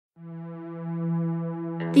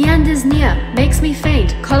The end is near, makes me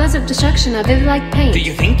faint. Colors of destruction are vivid like paint. Do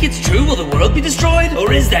you think it's true? Will the world be destroyed?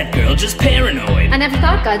 Or is that girl just paranoid? I never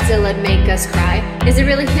thought Godzilla'd make us cry. Is it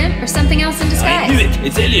really him or something else in disguise? I knew it!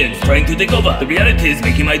 It's aliens trying to take over. The reality is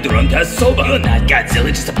making my drunk ass sober. You're not Godzilla,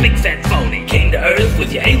 just a big fat phony. Came to Earth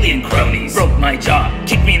with your alien cronies. Broke my jaw,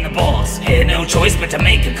 kicked me in the balls. Had no choice but to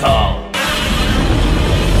make a call.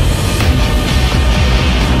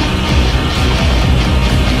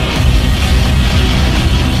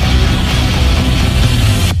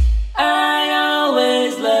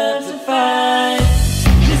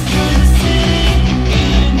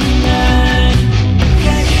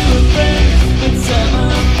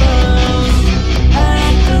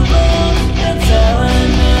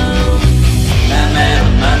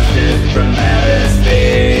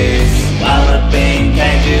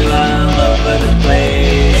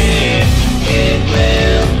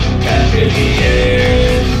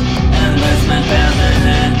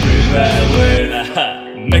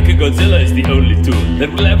 Mechagodzilla is the only tool that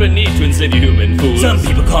we'll ever need to enslave you human fools. Some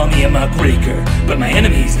people call me a muckraker, but my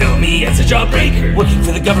enemies know me as a jawbreaker. Working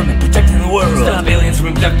for the government, protecting the world. Stop aliens from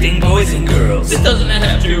abducting boys and girls. This doesn't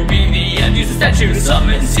have to be the end. Use a statue to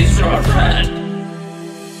summon Caesar our friend.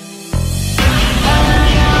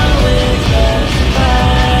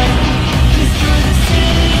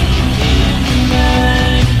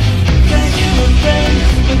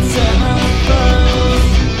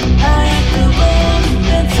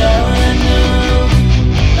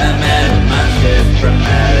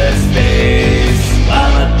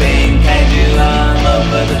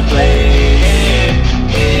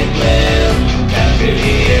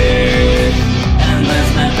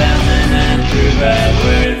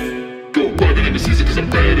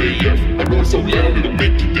 So loud it'll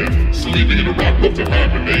make you deaf. Sleeping in a rock, love to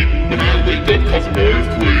hibernate. When I wake up, cause an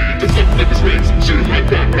earthquake. It's something like this rains, shooting like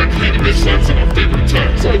that. I can't miss slats in our favorite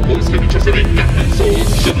attacks. All boys can be trusted, ain't nothing. So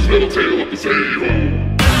let's shove his metal tail up his hay.